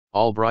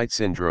Albright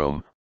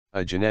syndrome,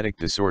 a genetic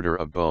disorder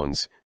of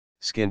bones,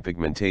 skin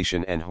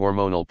pigmentation and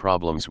hormonal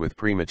problems with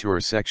premature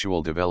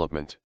sexual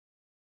development.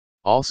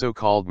 Also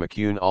called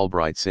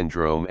McCune-Albright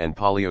syndrome and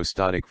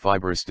polyostotic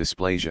fibrous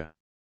dysplasia.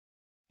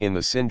 In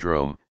the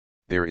syndrome,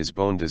 there is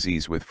bone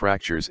disease with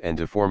fractures and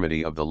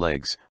deformity of the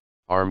legs,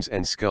 arms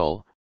and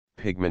skull,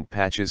 pigment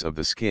patches of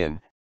the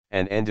skin,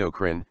 and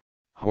endocrine,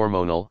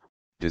 hormonal,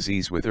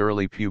 disease with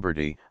early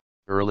puberty,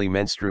 early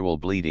menstrual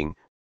bleeding,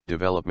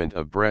 development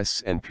of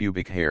breasts and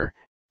pubic hair,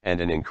 and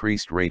an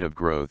increased rate of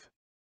growth.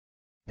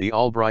 The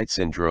Albright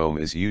syndrome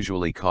is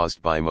usually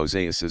caused by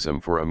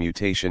mosaicism for a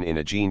mutation in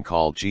a gene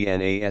called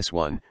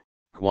GNAS1,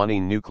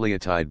 guanine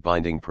nucleotide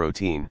binding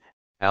protein,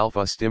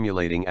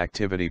 alpha-stimulating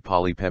activity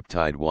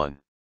polypeptide 1.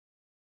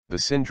 The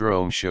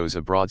syndrome shows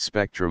a broad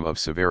spectrum of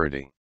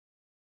severity.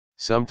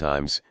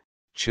 Sometimes,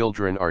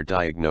 children are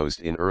diagnosed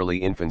in early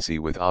infancy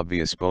with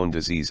obvious bone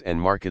disease and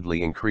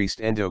markedly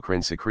increased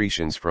endocrine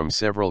secretions from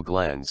several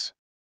glands.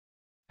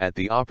 At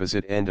the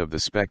opposite end of the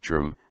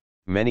spectrum,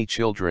 many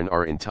children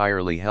are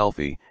entirely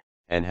healthy,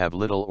 and have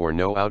little or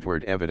no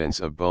outward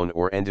evidence of bone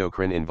or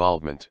endocrine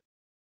involvement.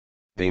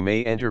 They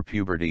may enter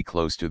puberty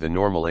close to the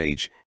normal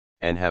age,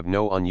 and have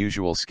no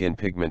unusual skin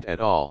pigment at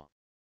all.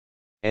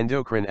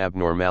 Endocrine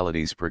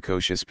abnormalities.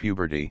 Precocious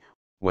puberty,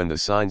 when the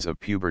signs of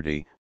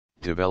puberty,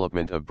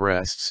 development of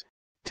breasts,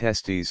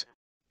 testes,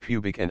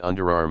 pubic and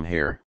underarm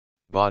hair,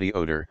 body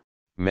odor,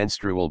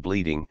 menstrual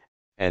bleeding,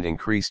 and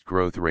increased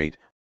growth rate,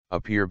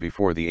 appear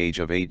before the age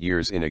of 8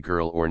 years in a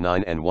girl or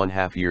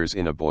 9½ years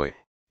in a boy,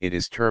 it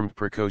is termed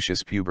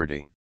precocious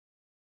puberty.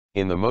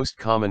 In the most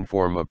common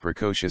form of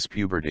precocious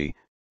puberty,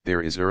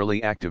 there is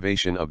early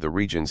activation of the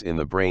regions in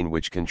the brain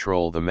which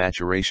control the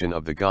maturation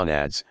of the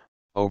gonads,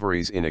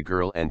 ovaries in a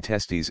girl and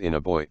testes in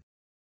a boy.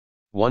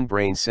 One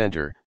brain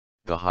center,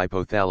 the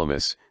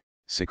hypothalamus,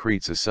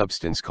 secretes a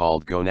substance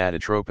called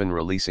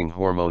gonadotropin-releasing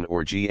hormone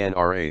or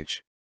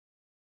GnRH.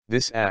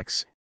 This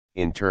acts,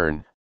 in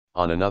turn,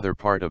 on another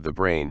part of the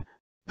brain,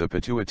 the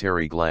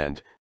pituitary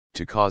gland,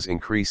 to cause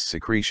increased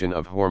secretion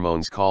of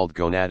hormones called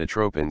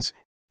gonadotropins,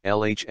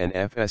 LH and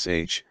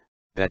FSH,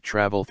 that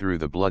travel through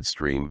the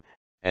bloodstream,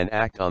 and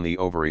act on the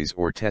ovaries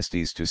or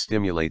testes to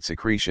stimulate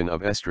secretion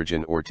of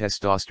estrogen or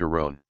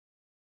testosterone.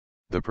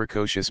 The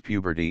precocious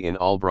puberty in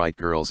Albright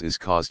girls is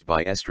caused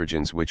by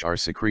estrogens which are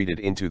secreted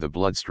into the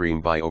bloodstream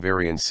by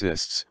ovarian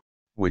cysts,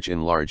 which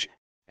enlarge,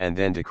 and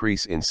then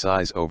decrease in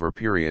size over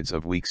periods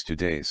of weeks to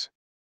days.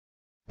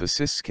 The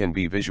cysts can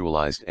be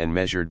visualized and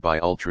measured by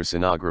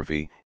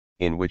ultrasonography,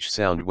 in which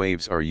sound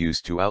waves are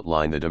used to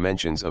outline the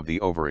dimensions of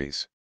the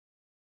ovaries.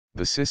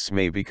 The cysts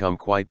may become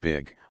quite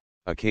big,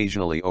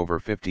 occasionally over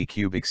 50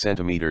 cubic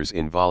centimeters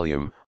in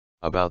volume,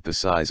 about the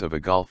size of a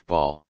golf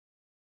ball.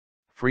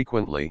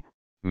 Frequently,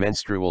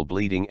 menstrual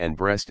bleeding and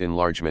breast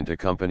enlargement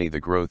accompany the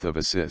growth of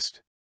a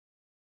cyst.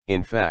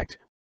 In fact,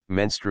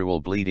 menstrual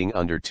bleeding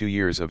under 2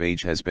 years of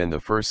age has been the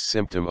first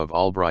symptom of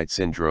Albright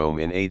syndrome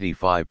in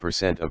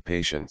 85% of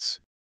patients.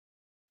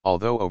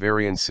 Although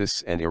ovarian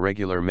cysts and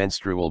irregular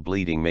menstrual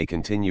bleeding may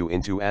continue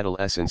into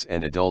adolescence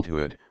and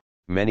adulthood,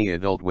 many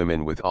adult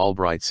women with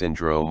Albright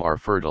syndrome are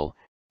fertile,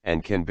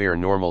 and can bear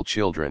normal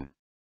children.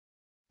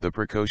 The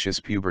precocious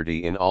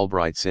puberty in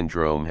Albright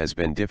syndrome has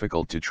been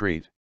difficult to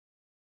treat.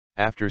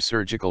 After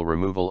surgical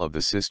removal of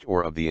the cyst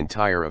or of the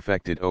entire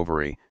affected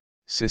ovary,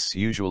 cysts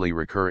usually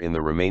recur in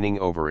the remaining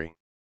ovary.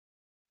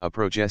 A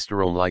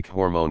progesterone-like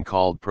hormone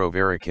called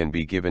Provera can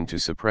be given to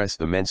suppress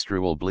the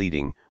menstrual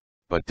bleeding,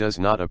 but does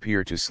not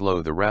appear to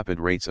slow the rapid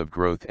rates of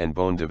growth and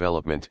bone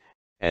development,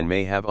 and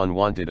may have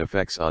unwanted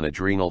effects on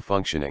adrenal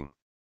functioning.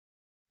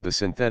 The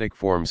synthetic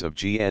forms of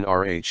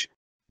GnRH,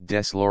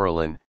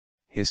 deslorelin,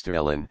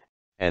 histoelin,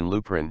 and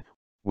luprin,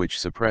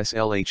 which suppress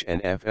LH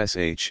and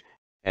FSH,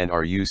 and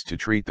are used to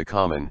treat the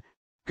common,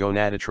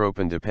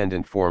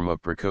 gonadotropin-dependent form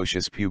of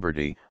precocious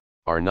puberty,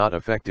 are not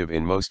effective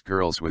in most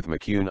girls with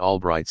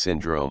McCune-Albright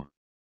syndrome.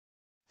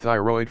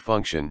 Thyroid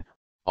function.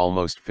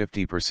 Almost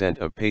 50%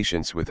 of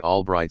patients with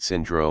Albright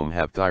syndrome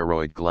have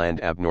thyroid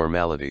gland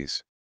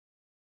abnormalities.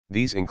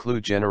 These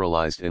include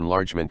generalized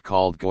enlargement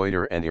called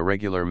goiter and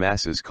irregular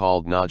masses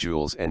called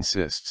nodules and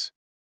cysts.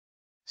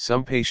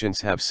 Some patients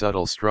have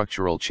subtle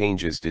structural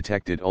changes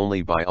detected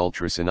only by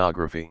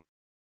ultrasonography.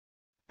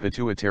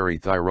 Pituitary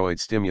thyroid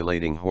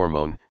stimulating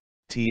hormone,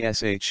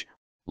 TSH,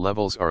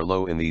 levels are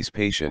low in these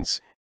patients,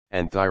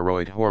 and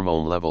thyroid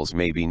hormone levels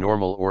may be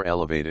normal or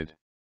elevated.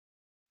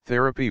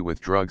 Therapy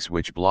with drugs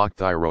which block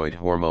thyroid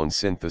hormone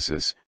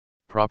synthesis,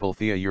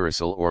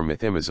 propylthiouracil or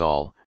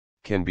methimazole,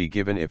 can be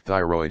given if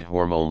thyroid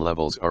hormone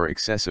levels are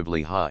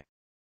excessively high.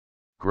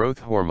 Growth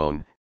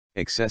hormone.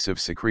 Excessive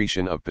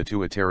secretion of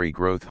pituitary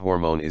growth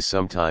hormone is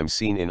sometimes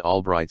seen in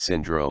Albright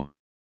syndrome.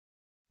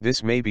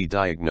 This may be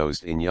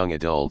diagnosed in young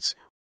adults,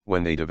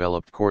 when they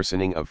developed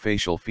coarsening of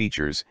facial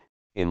features,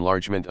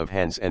 enlargement of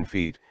hands and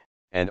feet,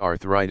 and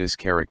arthritis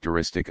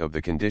characteristic of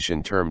the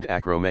condition termed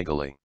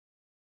acromegaly.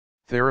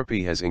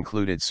 Therapy has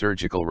included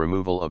surgical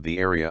removal of the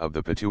area of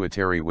the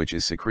pituitary which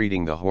is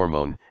secreting the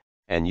hormone,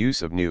 and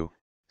use of new,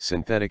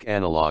 synthetic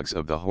analogues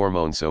of the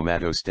hormone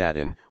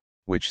somatostatin,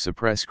 which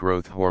suppress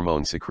growth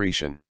hormone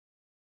secretion.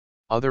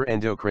 Other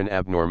endocrine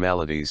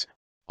abnormalities,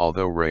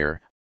 although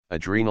rare,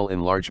 adrenal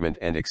enlargement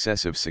and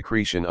excessive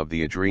secretion of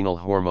the adrenal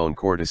hormone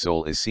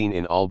cortisol is seen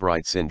in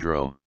Albright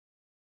syndrome.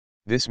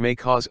 This may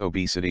cause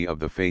obesity of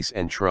the face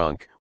and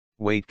trunk,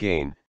 weight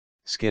gain,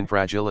 skin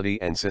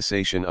fragility and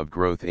cessation of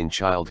growth in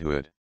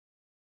childhood.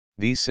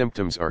 These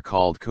symptoms are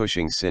called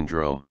Cushing's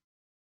syndrome.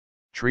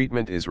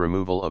 Treatment is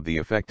removal of the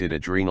affected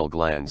adrenal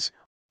glands,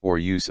 or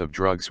use of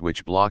drugs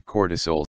which block cortisol